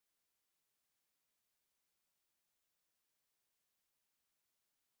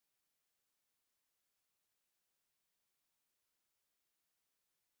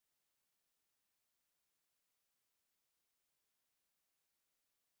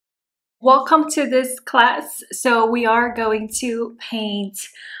Welcome to this class. So we are going to paint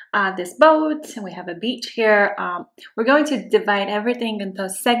this boat, and we have a beach here. We're going to divide everything into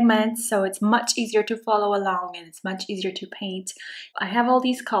segments so it's much easier to follow along and it's much easier to paint. I have all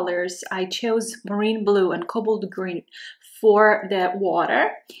these colors. I chose marine blue and cobalt green for the water,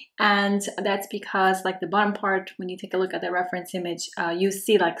 and that's because like the bottom part, when you take a look at the reference image, you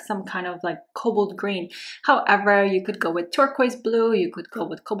see like some kind of like cobalt green. However, you could go with turquoise blue, you could go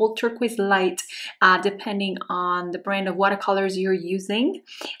with cobalt turquoise light, depending on the brand of watercolors you're using,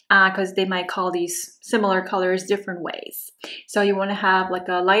 because they might call these similar colors different ways. So you want to have like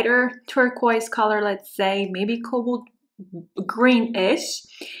a lighter turquoise color, let's say maybe cobalt greenish,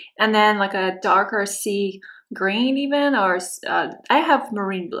 and then like a darker sea green even, or I have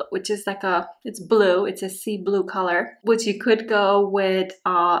marine blue, which is like it's blue, it's a sea blue color, which you could go with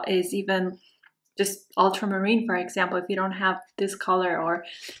is even just ultramarine, for example, if you don't have this color. Or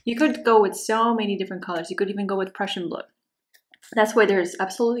you could go with so many different colors. You could even go with Prussian blue. That's why there's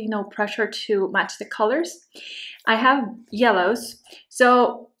absolutely no pressure to match the colors. I have yellows,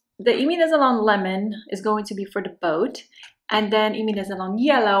 so the imidazzle lemon is going to be for the boat. And then imidazzle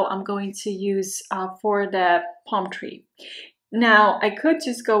yellow, I'm going to use for the palm tree. Now, I could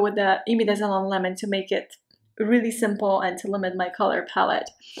just go with the imidazzle lemon to make it really simple and to limit my color palette.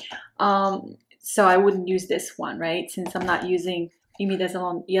 So I wouldn't use this one, right? Since I'm not using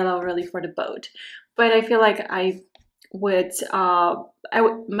imidazzle yellow really for the boat. But I feel like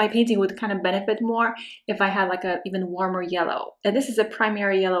my painting would kind of benefit more if I had like a even warmer yellow. And this is a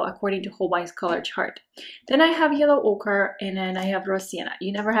primary yellow according to Holbein's color chart. Then I have yellow ochre, and then I have raw sienna.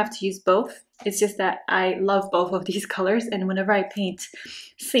 You never have to use both. It's just that I love both of these colors, and whenever I paint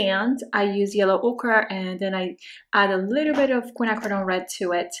sand, I use yellow ochre, and then I add a little bit of quinacridone red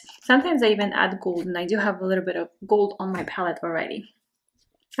to it. Sometimes I even add gold, and I do have a little bit of gold on my palette already.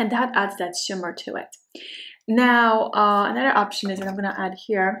 And that adds that shimmer to it. Now, another option is that I'm going to add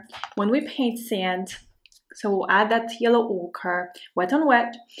here, when we paint sand, so we'll add that yellow ochre, wet on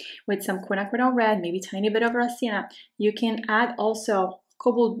wet, with some quinacridone red, maybe tiny bit of raw sienna. You can add also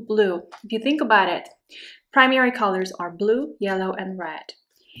cobalt blue. If you think about it, primary colors are blue, yellow, and red.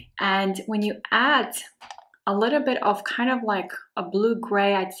 And when you add a little bit of kind of like a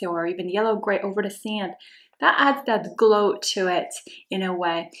blue-gray, I'd say, or even yellow-gray over the sand, that adds that glow to it in a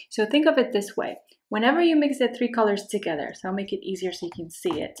way. So think of it this way. Whenever you mix the three colors together, so I'll make it easier so you can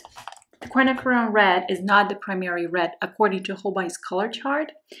see it. Quinacridone red is not the primary red according to Holbein's color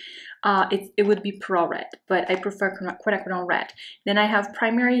chart. It would be pearl red, but I prefer quinacridone red. Then I have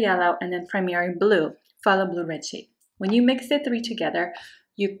primary yellow and then primary blue, phthalo blue red shade. When you mix the three together,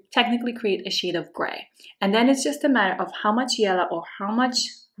 you technically create a shade of gray. And then it's just a matter of how much yellow or how much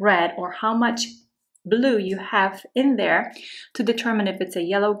red or how much blue you have in there to determine if it's a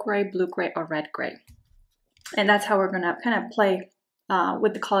yellow gray, blue gray, or red gray. And that's how we're gonna kind of play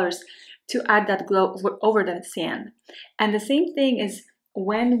with the colors to add that glow over the sand. And the same thing is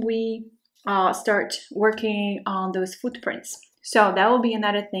when we start working on those footprints. So that will be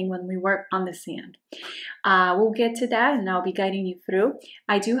another thing when we work on the sand. We'll get to that, and I'll be guiding you through.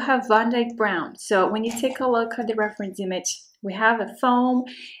 I do have Van Dyke brown. So when you take a look at the reference image, we have a foam,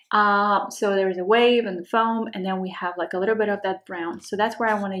 so there's a wave and the foam, and then we have like a little bit of that brown. So that's where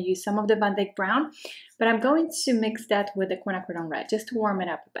I want to use some of the Van Dyke brown, but I'm going to mix that with the quinacridone red just to warm it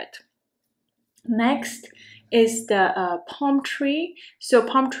up a bit. Next is the palm tree. So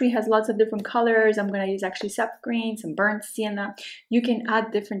palm tree has lots of different colors. I'm going to use actually sap green, some burnt sienna. You can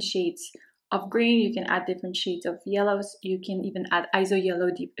add different shades of green, you can add different shades of yellows, you can even add iso yellow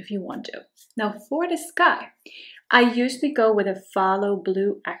deep if you want to. Now for the sky, I usually go with a phthalo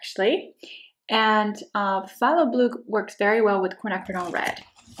blue actually, and phthalo blue works very well with quinacridone red.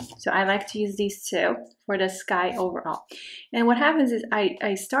 So I like to use these two for the sky overall. And what happens is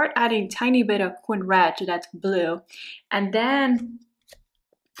I start adding tiny bit of quin red to that blue, and then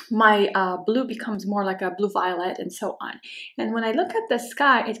my blue becomes more like a blue violet and so on. And when I look at the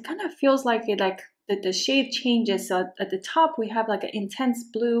sky, it kind of feels like the shade changes. So at the top we have like an intense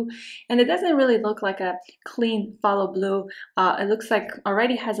blue, and it doesn't really look like a clean phthalo blue. It looks like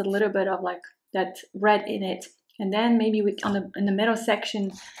already has a little bit of like that red in it. And then maybe in the middle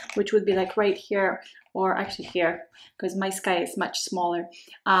section, which would be like right here, or actually here, because my sky is much smaller,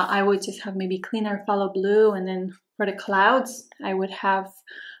 I would just have maybe cleaner phthalo blue. And then for the clouds, I would have,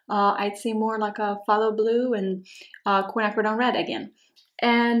 I'd say more like a phthalo blue and quinacridone red again.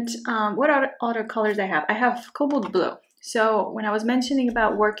 And what other colors I have? I have cobalt blue. So when I was mentioning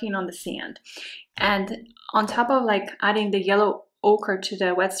about working on the sand, and on top of like adding the yellow ochre to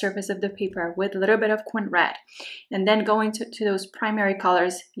the wet surface of the paper with a little bit of quin red, and then going to those primary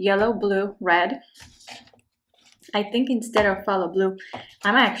colors, yellow, blue, red. I think instead of phthalo blue,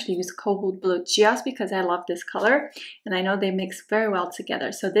 I might actually use cobalt blue just because I love this color and I know they mix very well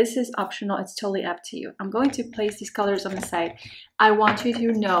together. So this is optional, it's totally up to you. I'm going to place these colors on the side. I want you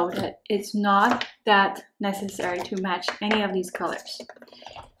to know that it's not that necessary to match any of these colors.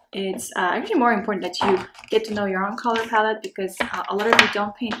 It's actually more important that you get to know your own color palette, because a lot of you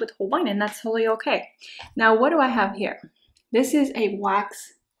don't paint with Holbein, and that's totally okay. Now, what do I have here? This is a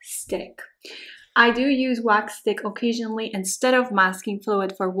wax stick. I do use wax stick occasionally instead of masking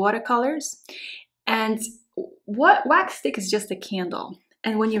fluid for watercolors. And what wax stick is just a candle.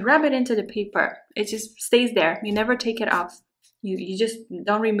 And when you rub it into the paper, it just stays there. You never take it off. You just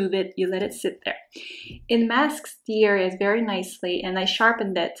don't remove it. You let it sit there. It masks the areas very nicely, and I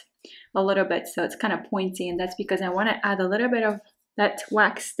sharpened it a little bit so it's kind of pointy, and that's because I want to add a little bit of that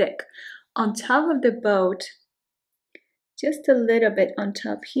wax stick on top of the boat, just a little bit on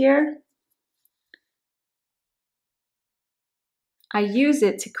top here. I use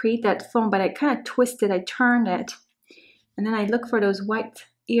it to create that foam, but I kind of twist it, I turn it, and then I look for those white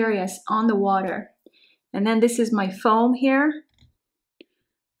areas on the water. And then this is my foam here.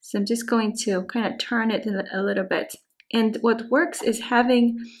 So I'm just going to kind of turn it a little bit. And what works is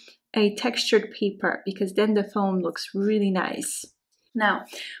having a textured paper, because then the foam looks really nice. Now,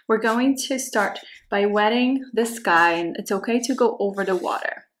 we're going to start by wetting the sky, and it's okay to go over the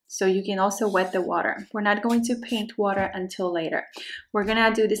water. So you can also wet the water. We're not going to paint water until later. We're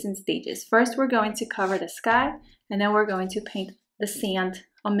gonna do this in stages. First, we're going to cover the sky, and then we're going to paint the sand,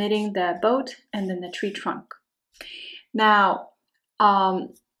 omitting the boat and then the tree trunk. Now,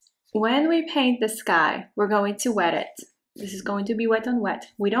 when we paint the sky, we're going to wet it. This is going to be wet on wet.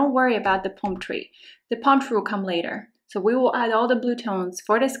 We don't worry about the palm tree. The palm tree will come later. So we will add all the blue tones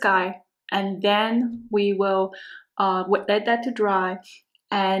for the sky, and then we will let that to dry,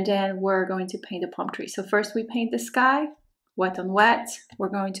 and then we're going to paint the palm tree. So first we paint the sky, wet on wet. We're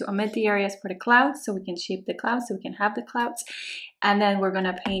going to omit the areas for the clouds so we can shape the clouds, so we can have the clouds. And then we're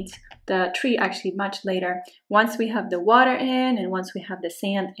gonna paint the tree actually much later, once we have the water in and once we have the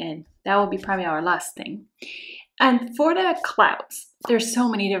sand in. That will be probably our last thing. And for the clouds, there's so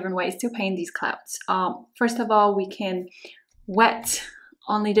many different ways to paint these clouds. First of all, we can wet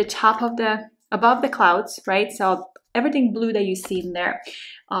only the top of above the clouds, right? So everything blue that you see in there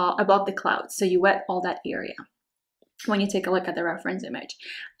above the clouds. So you wet all that area when you take a look at the reference image.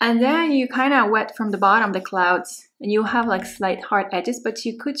 And then you kind of wet from the bottom the clouds, and you have like slight hard edges, but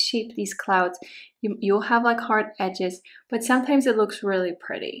you could shape these clouds. You'll have like hard edges, but sometimes it looks really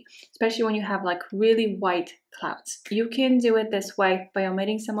pretty, especially when you have like really white clouds. You can do it this way by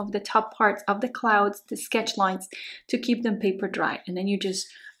omitting some of the top parts of the clouds, the sketch lines, to keep them paper dry. And then you just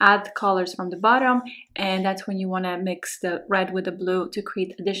add the colors from the bottom, and that's when you want to mix the red with the blue to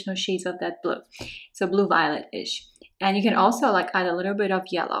create additional shades of that blue. So blue violet-ish. And you can also like add a little bit of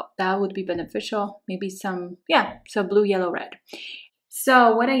yellow. That would be beneficial. Maybe some, yeah, so blue, yellow, red.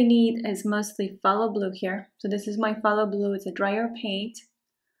 So what I need is mostly phthalo blue here. So this is my phthalo blue. It's a drier paint.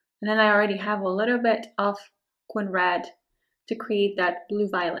 And then I already have a little bit of quin red to create that blue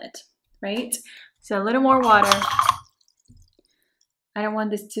violet, right? So a little more water. I don't want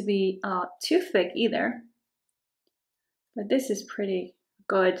this to be too thick either, but this is pretty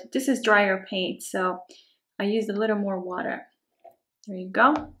good. This is drier paint, so I used a little more water. There you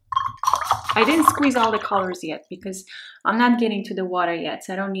go. I didn't squeeze all the colors yet because I'm not getting to the water yet,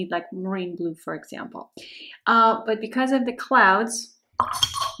 so I don't need like marine blue, for example. But because of the clouds,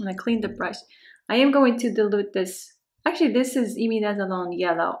 when I clean the brush, I am going to dilute this. Actually, this is imidazolone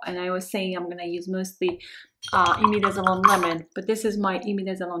yellow, and I was saying I'm gonna use mostly imidazolone lemon, but this is my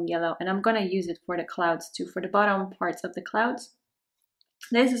imidazolone yellow, and I'm gonna use it for the clouds too, for the bottom parts of the clouds.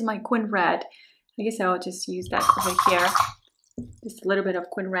 This is my quin red. I guess I'll just use that over here. Just a little bit of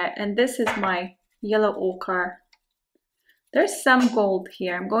quin red, and this is my yellow ochre. There's some gold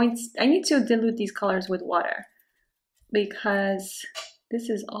here. I need to dilute these colors with water because this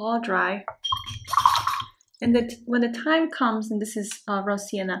is all dry. And when the time comes, and this is raw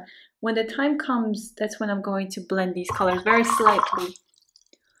sienna, when the time comes, that's when I'm going to blend these colors very slightly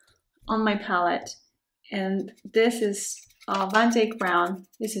on my palette. And this is Van Dyke brown.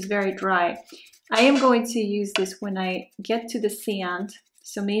 This is very dry. I am going to use this when I get to the sand,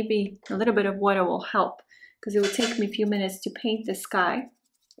 so maybe a little bit of water will help, because it will take me a few minutes to paint the sky,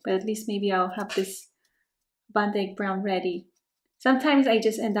 but at least maybe I'll have this Van Dyke brown ready. Sometimes I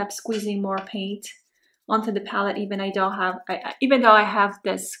just end up squeezing more paint onto the palette even though I have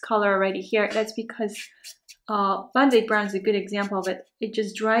this color already here. That's because Band-Aid brown is a good example of it. It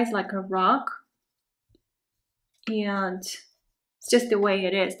just dries like a rock, and it's just the way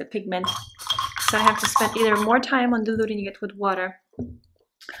it is, the pigment. So I have to spend either more time on diluting it with water,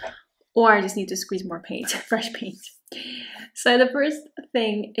 or I just need to squeeze more paint, fresh paint. So the first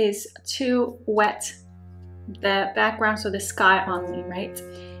thing is to wet the background, so the sky only, right?